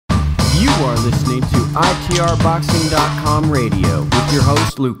You are listening to ITRBoxing.com radio with your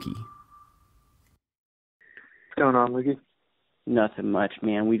host, Lukey. What's going on, Lukey? Nothing much,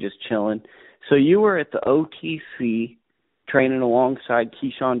 man. We just chilling. So you were at the OTC training alongside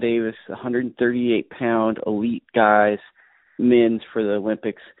Keyshawn Davis, 138-pound elite guys, men's for the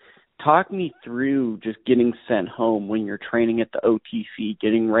Olympics. Talk me through just getting sent home when you're training at the OTC,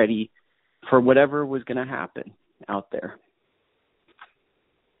 getting ready for whatever was going to happen out there.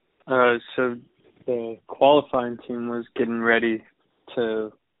 So the qualifying team was getting ready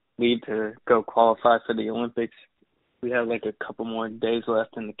to leave to go qualify for the Olympics. We had like a couple more days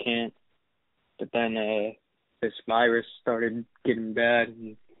left in the camp, but then this virus started getting bad,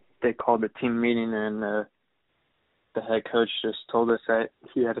 and they called a team meeting, and the head coach just told us that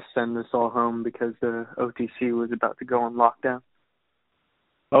he had to send us all home because the OTC was about to go on lockdown.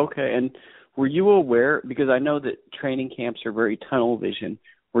 Okay, and were you aware, because I know that training camps are very tunnel vision,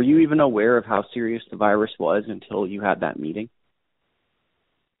 were you even aware of how serious the virus was until you had that meeting?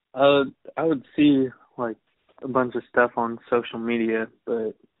 I would see like a bunch of stuff on social media,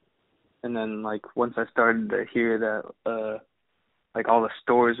 and then like once I started to hear that like all the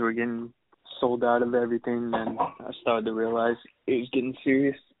stores were getting sold out of everything, then I started to realize it was getting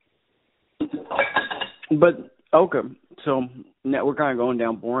serious. But okay, so now we're kind of going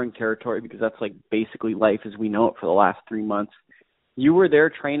down boring territory because that's like basically life as we know it for the last 3 months. You were there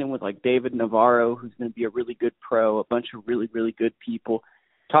training with like David Navarro, who's going to be a really good pro, a bunch of really, really good people.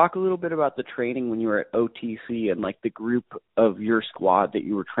 Talk a little bit about the training when you were at OTC and like the group of your squad that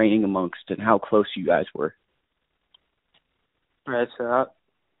you were training amongst and how close you guys were. All right, so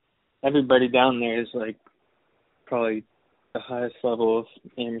everybody down there is like probably the highest level of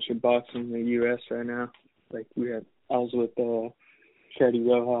amateur boxing in the U.S. right now. Like I was with Freddie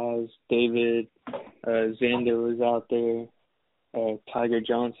Rojas, David, Xander was out there, Tiger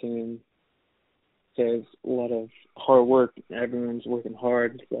Johnson. There's a lot of hard work. Everyone's working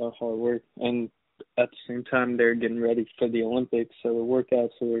hard, a lot of hard work. And at the same time, they're getting ready for the Olympics, so the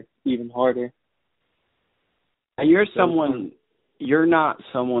workouts are even harder. You're not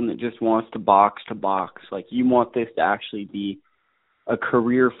someone that just wants to box. Like, you want this to actually be a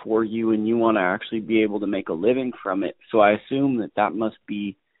career for you, and you want to actually be able to make a living from it. So I assume that must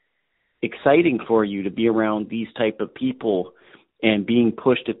be exciting for you to be around these type of people and being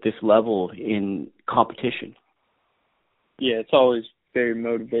pushed at this level in competition. Yeah, it's always very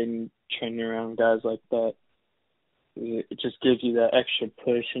motivating training around guys like that. It just gives you that extra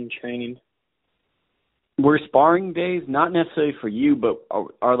push in training. Were sparring days, not necessarily for you, but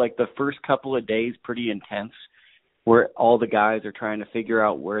are like the first couple of days pretty intense, where all the guys are trying to figure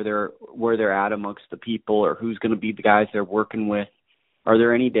out where they're at amongst the people or who's going to be the guys they're working with? Are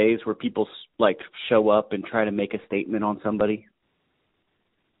there any days where people like show up and try to make a statement on somebody?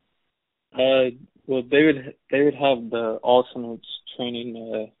 Well, they would have the alternates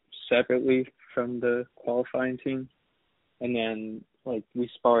training separately from the qualifying team, and then like we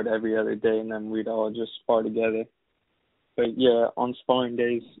sparred every other day, and then we'd all just spar together. But yeah, on sparring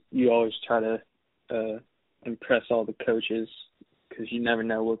days, you always try to impress all the coaches because you never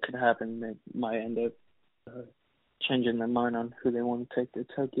know what could happen. They might end up changing their mind on who they want to take to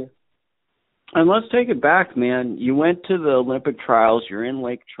Tokyo. And let's take it back, man. You went to the Olympic trials. You're in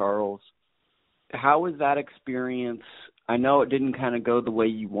Lake Charles. How was that experience? I know it didn't kind of go the way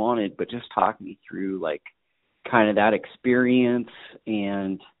you wanted, but just talk me through, like, kind of that experience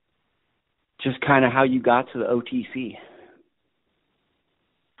and just kind of how you got to the OTC.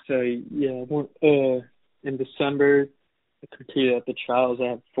 So, yeah, in December, I competed at the trials. I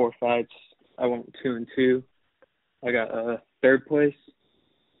had 4 fights. I went 2-2. I got third place.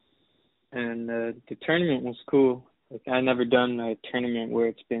 And the tournament was cool. Like, I never done a tournament where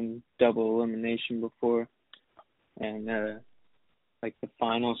it's been double elimination before, and like the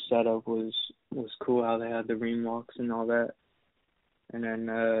final setup was cool. How they had the ring walks and all that, and then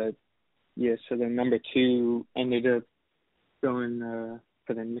so the number 2 ended up going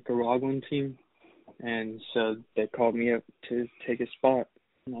for the Nicaraguan team, and so they called me up to take a spot,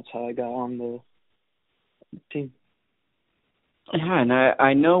 and that's how I got on the team. Yeah, and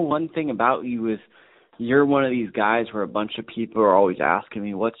I know one thing about you is you're one of these guys where a bunch of people are always asking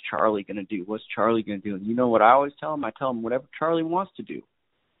me, what's Charlie going to do? What's Charlie going to do? And you know what I always tell them? I tell them whatever Charlie wants to do.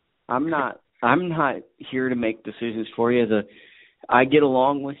 I'm not here to make decisions for you. I get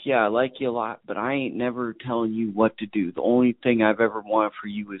along with you. I like you a lot, but I ain't never telling you what to do. The only thing I've ever wanted for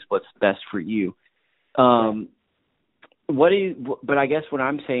you is what's best for you. But I guess what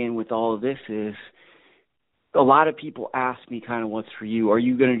I'm saying with all of this is, a lot of people ask me kind of what's for you. Are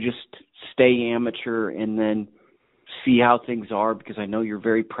you going to just stay amateur and then see how things are, because I know you're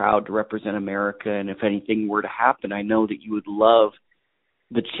very proud to represent America, and if anything were to happen, I know that you would love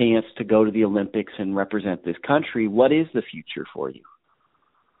the chance to go to the Olympics and represent this country. What is the future for you?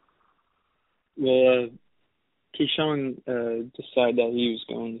 Well, Keyshawn decided that he was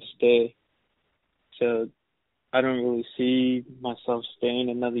going to stay, so I don't really see myself staying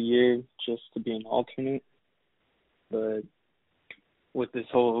another year just to be an alternate. But with this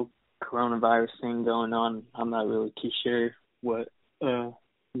whole coronavirus thing going on, I'm not really too sure what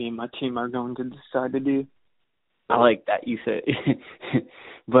me and my team are going to decide to do. I like that you said.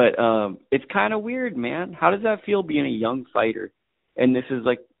 But it's kind of weird, man. How does that feel being a young fighter? And this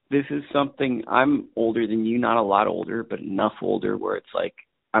is something, I'm older than you, not a lot older, but enough older where it's like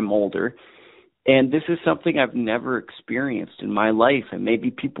I'm older. And this is something I've never experienced in my life. And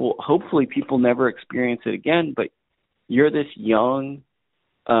maybe hopefully people never experience it again, but you're this young,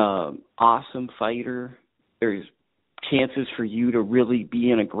 awesome fighter. There's chances for you to really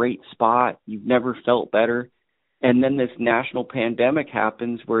be in a great spot. You've never felt better. And then this national pandemic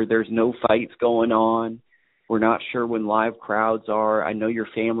happens where there's no fights going on. We're not sure when live crowds are. I know your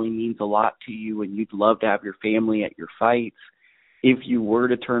family means a lot to you, and you'd love to have your family at your fights. If you were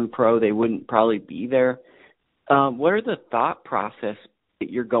to turn pro, they wouldn't probably be there. What are the thought process that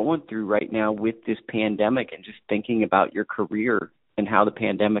you're going through right now with this pandemic and just thinking about your career and how the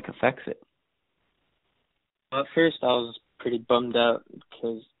pandemic affects it? At first, I was pretty bummed out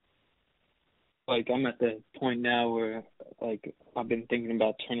because, I'm at the point now where, I've been thinking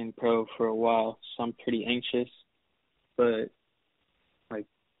about turning pro for a while, so I'm pretty anxious. But,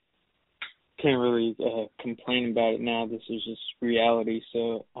 can't really complain about it now. This is just reality,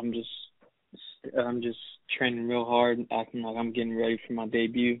 so I'm just training real hard, acting like I'm getting ready for my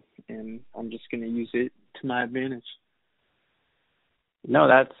debut, and I'm just going to use it to my advantage. No,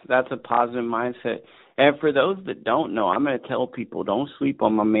 that's a positive mindset. And for those that don't know, I'm going to tell people, don't sleep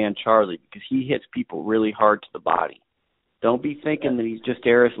on my man Charlie, because he hits people really hard to the body. Don't be thinking that he's just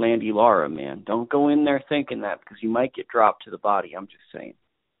Eris Landy Lara, man. Don't go in there thinking that, because you might get dropped to the body. I'm just saying.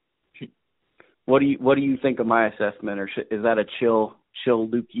 What do you think of my assessment, or is that a chill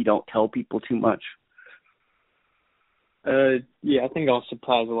Lukey, don't tell people too much? Yeah, I think I'll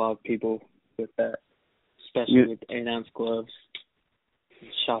surprise a lot of people with that, especially with 8-ounce gloves.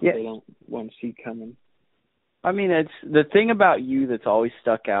 Shot they don't want to see coming. I mean, it's the thing about you that's always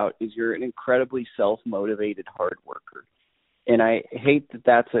stuck out is you're an incredibly self-motivated hard worker. And I hate that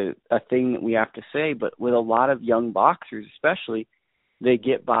that's a thing that we have to say, but with a lot of young boxers especially, they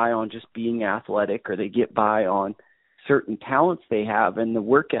get by on just being athletic, or they get by on certain talents they have, and the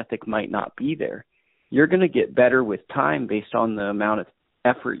work ethic might not be there. You're going to get better with time based on the amount of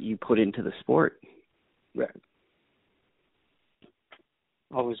effort you put into the sport. Right.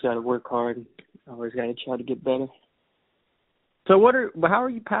 Always got to work hard. Always got to try to get better. So how are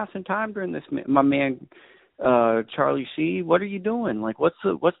you passing time during this, my man, Charlie Sheehy? What are you doing? What's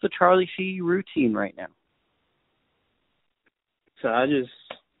the Charlie Sheehy routine right now? So I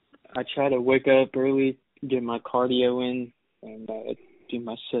try to wake up early, get my cardio in, and do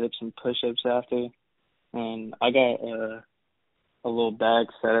my sit-ups and push-ups after. And I got a little bag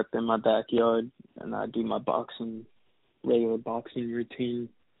set up in my backyard, and I do my regular boxing routine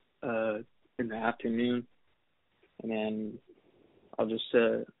in the afternoon. And then I'll just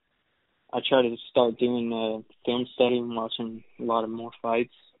I try to start doing film study and watching a lot of more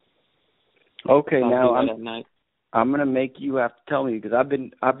fights. Okay, so now at night. I'm gonna make you have to tell me, because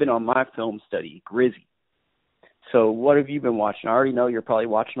I've been on my film study, Grizzy. So what have you been watching? I already know you're probably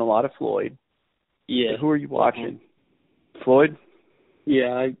watching a lot of Floyd. Yeah. So who are you watching? Floyd?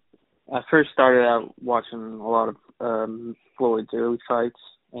 Yeah, I first started out watching a lot of Floyd's early fights,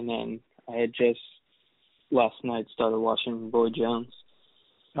 and then I had just last night started watching Roy Jones.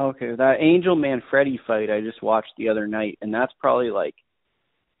 Okay, that Angel Manfredi fight I just watched the other night, and that's probably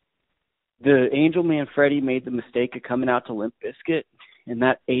the Angel Manfredi made the mistake of coming out to Limp Bizkit, and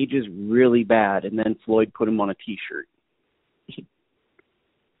that ages really bad, and then Floyd put him on a T-shirt.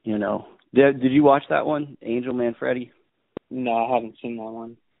 Did you watch that one, Angel Manfredi? No, I haven't seen that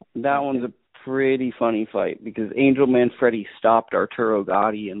one. That one's a pretty funny fight, because Angel Manfredi stopped Arturo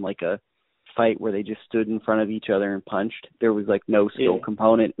Gatti in a fight where they just stood in front of each other and punched. There was no skill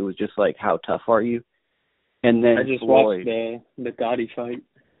component. It was just how tough are you? And then I just Floyd, watched the Gotti fight.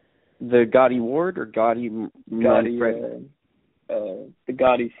 The Gotti Ward or Gotti Manfredi? The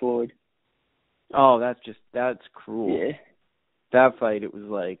Gotti Floyd. Oh, that's cruel. Yeah. That fight, it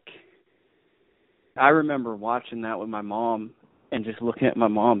was I remember watching that with my mom and just looking at my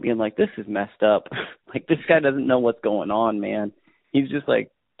mom being like, this is messed up. This guy doesn't know what's going on, man. He's just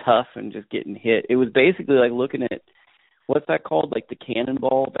tough and just getting hit. It was basically looking at what's that called? Like the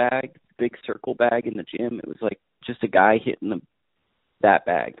cannonball bag, big circle bag in the gym. It was like just a guy hitting that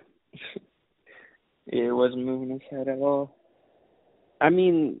bag. Yeah, it wasn't moving his head at all. I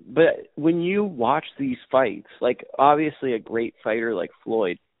mean, but when you watch these fights, like obviously a great fighter like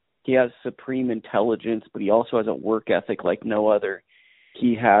Floyd, he has supreme intelligence, but he also has a work ethic like no other.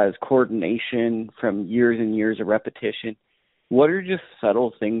 He has coordination from years and years of repetition. What are just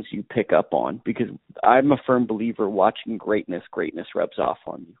subtle things you pick up on? Because I'm a firm believer watching greatness rubs off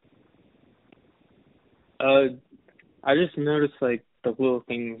on you. I just noticed like the little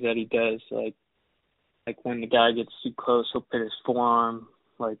things that he does, like when the guy gets too close, he'll put his forearm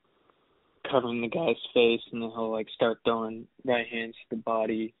like covering the guy's face, and then he'll like start throwing right hands to the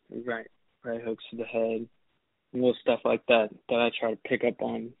body, right hooks to the head, and little stuff like that I try to pick up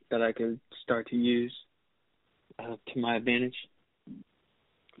on that I could start to use to my advantage.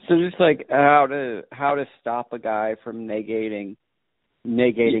 So just like how to stop a guy from negating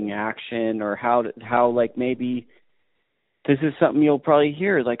action, or how like maybe this is something you'll probably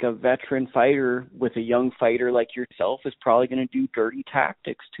hear, like a veteran fighter with a young fighter like yourself is probably going to do dirty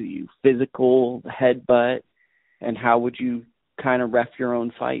tactics to you, physical, headbutt, and how would you kind of ref your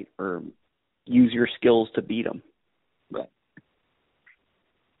own fight or use your skills to beat them? Right.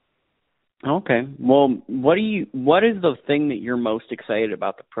 Okay. Well, what is the thing that you're most excited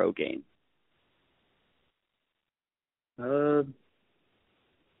about the pro game?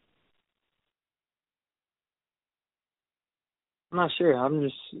 I'm not sure. I'm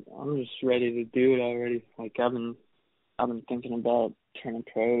just ready to do it already. Like I've been thinking about turning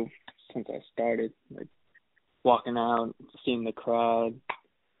pro since I started. Like walking out, seeing the crowd,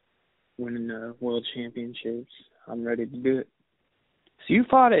 winning the world championships. I'm ready to do it. So you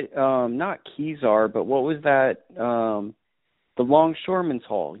fought at not Kezar, but what was that? The Longshoremen's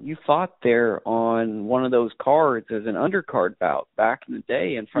Hall. You fought there on one of those cards as an undercard bout back in the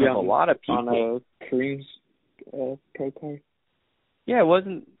day in front of a lot of people. On Kareem's pro card. Yeah, it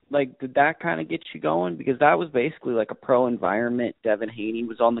wasn't like, did that kind of get you going? Because that was basically like a pro environment. Devin Haney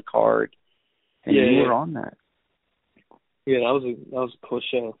was on the card, and you were on that. Yeah, that was a cool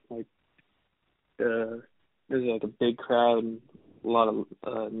show. Like, there was like a big crowd and a lot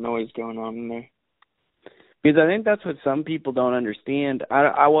of noise going on in there. Because I think that's what some people don't understand.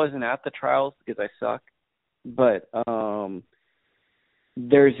 I wasn't at the trials because I suck, but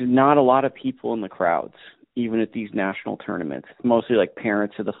there's not a lot of people in the crowds, even at these national tournaments. It's mostly like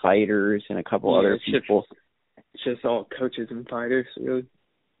parents of the fighters and a couple other people. It's just all coaches and fighters, really.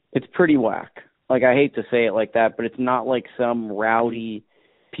 It's pretty whack. Like, I hate to say it like that, but it's not like some rowdy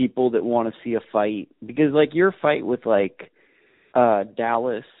people that want to see a fight. Because, like, your fight with, like,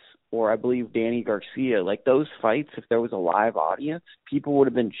 Dallas or I believe Danny Garcia, like those fights, if there was a live audience, people would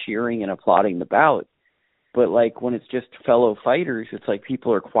have been cheering and applauding the bout. But, like, when it's just fellow fighters, it's like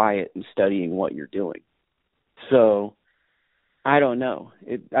people are quiet and studying what you're doing. So, I don't know.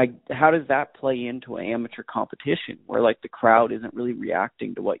 How does that play into an amateur competition where, like, the crowd isn't really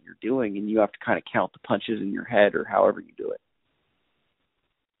reacting to what you're doing and you have to kind of count the punches in your head or however you do it?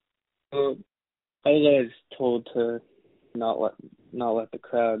 Well, I was always told to not let the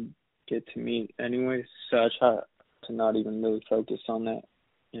crowd get to me anyways, so I try to not even really focus on that.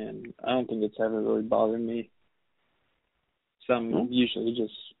 And I don't think it's ever really bothered me. So I'm usually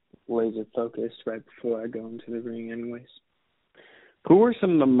just laser focused right before I go into the ring anyways. Who are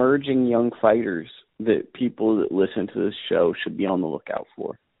some emerging young fighters that people that listen to this show should be on the lookout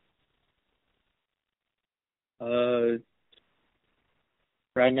for?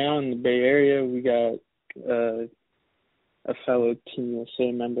 Right now in the Bay Area, we got a fellow Team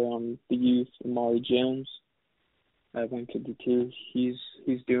USA member on the youth, Amari Jones. I went to the two. He's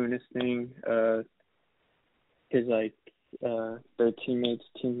doing his thing. Their teammates,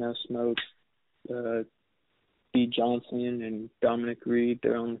 Team No Smoke, B. Johnson and Dominic Reed,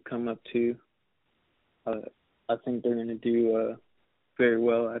 they're on the come up too. I think they're going to do very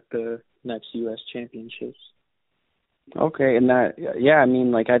well at the next U.S. Championships. Okay, and that, yeah, I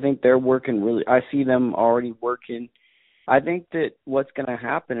mean, like, I think they're working really, I see them already working. I think that what's going to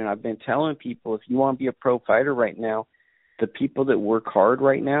happen, and I've been telling people, if you want to be a pro fighter right now, the people that work hard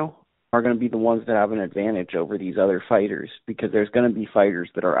right now are going to be the ones that have an advantage over these other fighters, because there's going to be fighters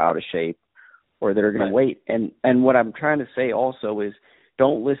that are out of shape or that are going to wait. And what I'm trying to say also is,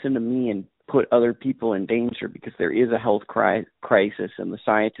 don't listen to me and put other people in danger, because there is a health crisis, and the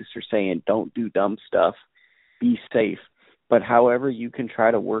scientists are saying don't do dumb stuff, be safe. But however you can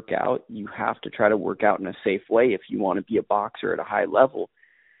try to work out, you have to try to work out in a safe way if you want to be a boxer at a high level,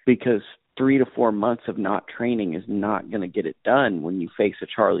 because 3 to 4 months of not training is not going to get it done when you face a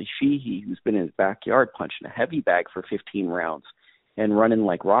Charlie Sheehy who's been in his backyard punching a heavy bag for 15 rounds and running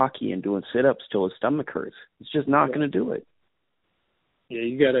like Rocky and doing sit-ups till his stomach hurts. It's just not going to do it. Yeah,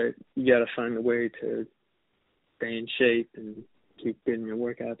 you gotta find a way to stay in shape and keep getting your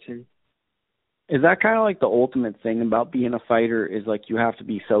workouts in. Is that kind of like the ultimate thing about being a fighter is like you have to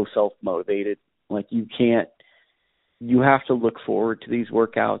be so self-motivated? Like you have to look forward to these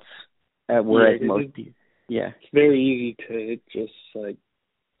workouts whereas most people. Yeah. It's very easy to just like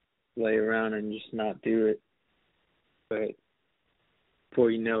lay around and just not do it. But before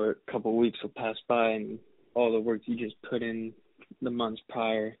you know it, a couple of weeks will pass by and all the work you just put in the months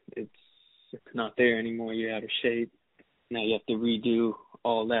prior, it's not there anymore. You're out of shape. Now you have to redo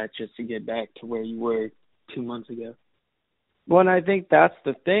all that just to get back to where you were 2 months ago. Well, and I think that's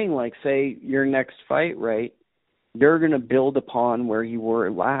the thing. Like, say your next fight, right, you're going to build upon where you were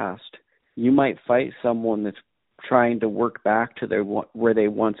last. You might fight someone that's trying to work back to where they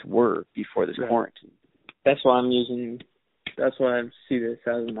once were before this quarantine. That's why I see this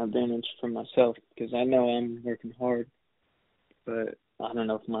as an advantage for myself, because I know I'm working hard, but I don't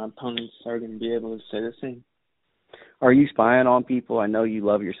know if my opponents are going to be able to say the same. Are you spying on people? I know you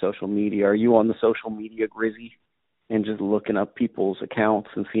love your social media. Are you on the social media Grizzy and just looking up people's accounts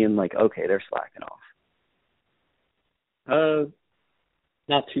and seeing like, okay, they're slacking off?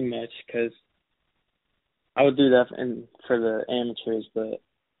 Not too much, because I would do that for the amateurs, but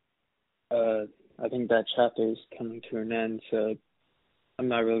I think that chapter is coming to an end, so I'm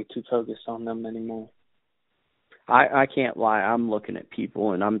not really too focused on them anymore. I can't lie. I'm looking at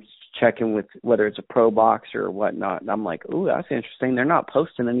people and I'm checking with whether it's a pro boxer or whatnot, and I'm like, ooh, that's interesting. They're not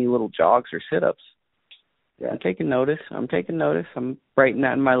posting any little jogs or sit-ups. Yeah. I'm taking notice. I'm writing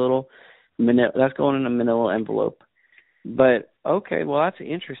that in my little that's going in a manila envelope. But okay, well that's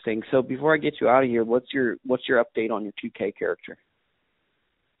interesting. So before I get you out of here, what's your update on your 2K character?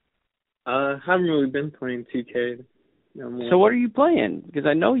 I haven't really been playing 2K no more. So what are you playing? Because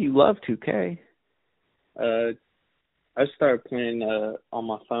I know you love 2K. I started playing on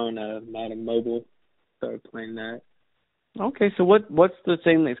my phone, Madden Mobile. Started playing that. Okay, so what's the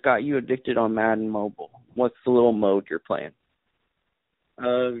thing that's got you addicted on Madden Mobile? What's the little mode you're playing?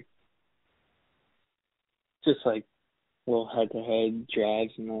 Just like little head-to-head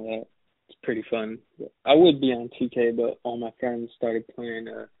drives and all that. It's pretty fun. I would be on 2K, but all my friends started playing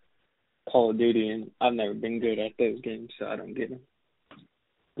Call of Duty, and I've never been good at those games, so I don't get them.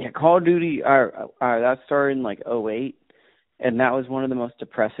 Yeah, Call of Duty, that started in like 2008, and that was one of the most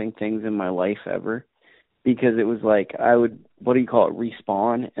depressing things in my life ever, because it was like I would,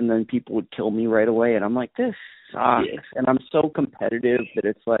 respawn, and then people would kill me right away, and I'm like, this sucks. Yeah. And I'm so competitive that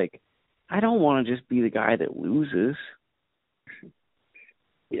it's like, I don't want to just be the guy that loses.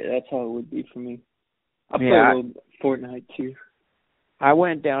 Yeah, that's how it would be for me. I play a little Fortnite too. I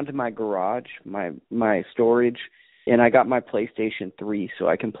went down to my garage, my storage, and I got my PlayStation 3 so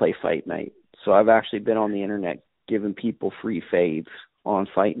I can play Fight Night. So I've actually been on the internet giving people free faves on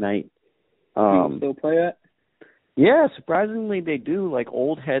Fight Night. Do you still play that? Yeah, surprisingly they do, like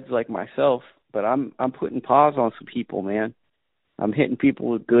old heads like myself. But I'm putting paws on some people, man. I'm hitting people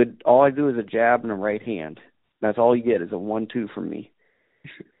with good. All I do is a jab and a right hand. That's all you get is a 1-2 from me.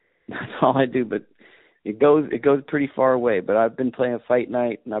 That's all I do. But it goes pretty far away. But I've been playing Fight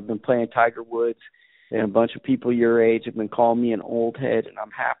Night, and I've been playing Tiger Woods, and a bunch of people your age have been calling me an old head, and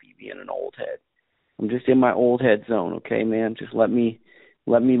I'm happy being an old head. I'm just in my old head zone, okay, man? Just let me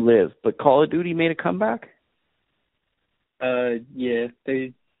live. But Call of Duty made a comeback? Yeah,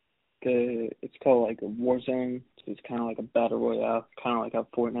 it's called like a Warzone. So it's kind of like a battle royale, kind of like how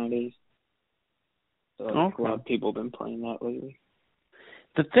Fortnite is. So a lot of people have been playing that lately.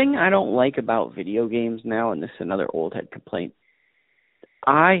 The thing I don't like about video games now, and this is another old head complaint,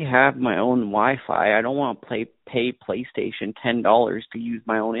 I have my own Wi-Fi. I don't want to pay PlayStation $10 to use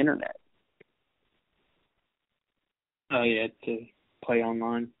my own internet. Oh, yeah, to play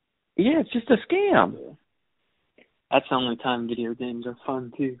online. Yeah, it's just a scam. Yeah. That's the only time video games are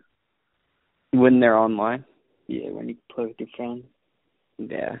fun, too. When they're online? Yeah, when you play with your friends.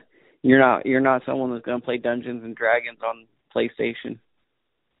 Yeah. You're not someone that's going to play Dungeons and Dragons on PlayStation?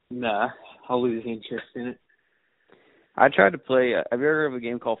 Nah, I'll lose interest in it. I tried to play, have you ever heard of a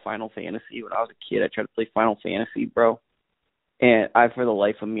game called Final Fantasy? When I was a kid, I tried to play Final Fantasy, bro. And for the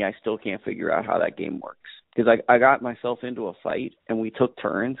life of me, I still can't figure out how that game works. Because I got myself into a fight, and we took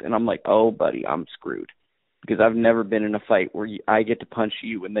turns, and I'm like, oh, buddy, I'm screwed. Because I've never been in a fight where I get to punch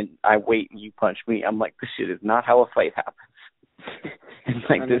you, and then I wait and you punch me. I'm like, this shit is not how a fight happens. It's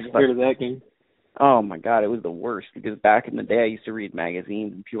like I never heard of that game. Oh, my God, it was the worst because back in the day I used to read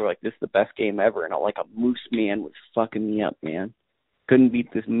magazines and people were like, this is the best game ever. And like a moose man was fucking me up, man. Couldn't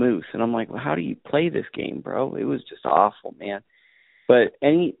beat this moose. And I'm like, well, how do you play this game, bro? It was just awful, man. But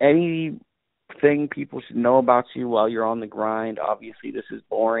anything people should know about you while you're on the grind? Obviously, this is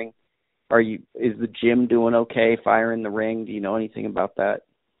boring. Is the gym doing okay? Fire in the ring? Do you know anything about that?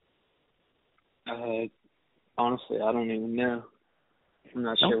 Honestly, I don't even know. I'm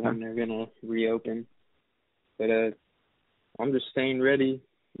not sure when they're gonna reopen. But I'm just staying ready.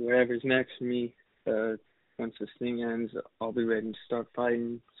 Whatever's next for me. Once this thing ends, I'll be ready to start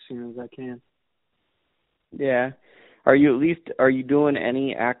fighting as soon as I can. Yeah. Are you doing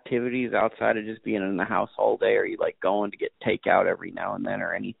any activities outside of just being in the house all day? Are you like going to get takeout every now and then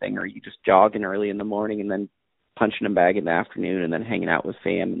or anything? Or are you just jogging early in the morning and then punching a bag in the afternoon and then hanging out with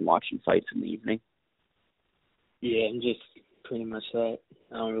fam and watching fights in the evening? Yeah, I'm just pretty much that.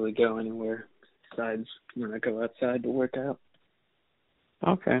 I don't really go anywhere besides when I go outside to work out.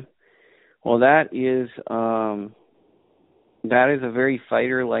 Okay. Well, that is a very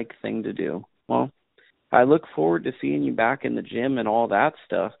fighter-like thing to do. Well, I look forward to seeing you back in the gym and all that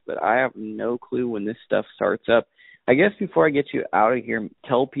stuff, but I have no clue when this stuff starts up. I guess before I get you out of here,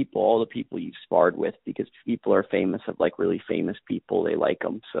 tell people all the people you've sparred with, because people are famous of like really famous people. They like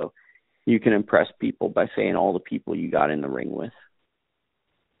them. So you can impress people by saying all the people you got in the ring with.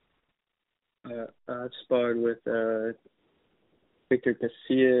 I've sparred with Victor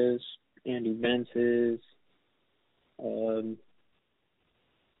Casillas, Andy Vences,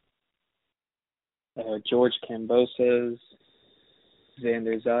 George Cambosos,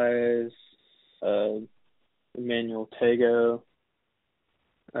 Xander Zayas, Emmanuel Tego,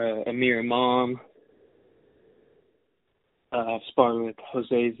 Amir Imam. I've sparred with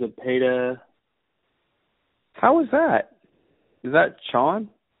Jose Zepeda. How was that? Is that Sean?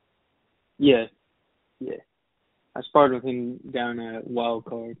 Yeah. I sparred with him down at Wild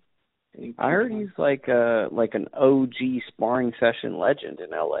Card. I heard he's like an OG sparring session legend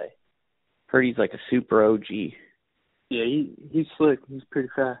in LA. Heard he's like a super OG. Yeah, he's slick. He's pretty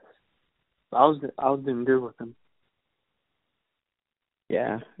fast. I was doing good with him.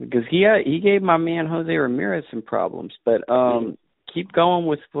 Yeah, because he gave my man Jose Ramirez some problems. But keep going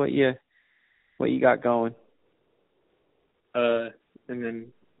with what you got going. And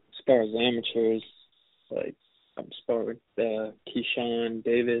then as far as amateurs, like I'm sparring with Keyshawn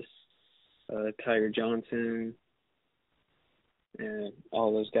Davis, Tiger Johnson, and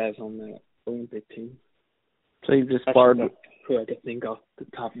all those guys on the Olympic team. So you just sparred who I could think off the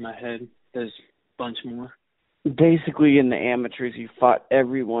top of my head. There's a bunch more. Basically, in the amateurs, you fought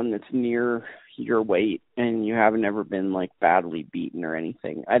everyone that's near your weight, and you haven't ever been like badly beaten or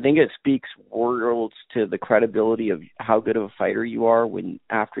anything. I think it speaks worlds to the credibility of how good of a fighter you are when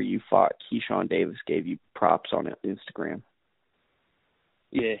after you fought, Keyshawn Davis gave you props on Instagram.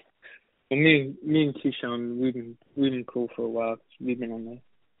 Yeah. Well, me and Keyshawn, we've been cool for a while. We've been on the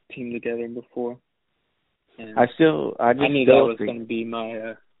team together before. And I knew that was going to be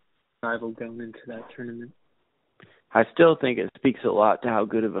my rival going into that tournament. I still think it speaks a lot to how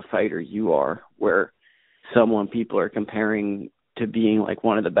good of a fighter you are, where people are comparing to being like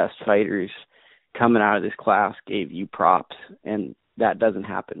one of the best fighters coming out of this class gave you props, and that doesn't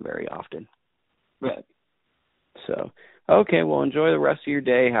happen very often. Right. So, okay, well, enjoy the rest of your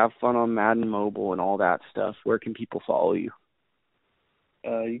day. Have fun on Madden Mobile and all that stuff. Where can people follow you?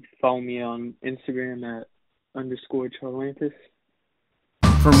 You can follow me on Instagram at _Charlantis.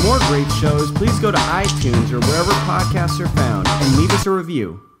 For more great shows, please go to iTunes or wherever podcasts are found and leave us a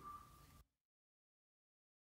review.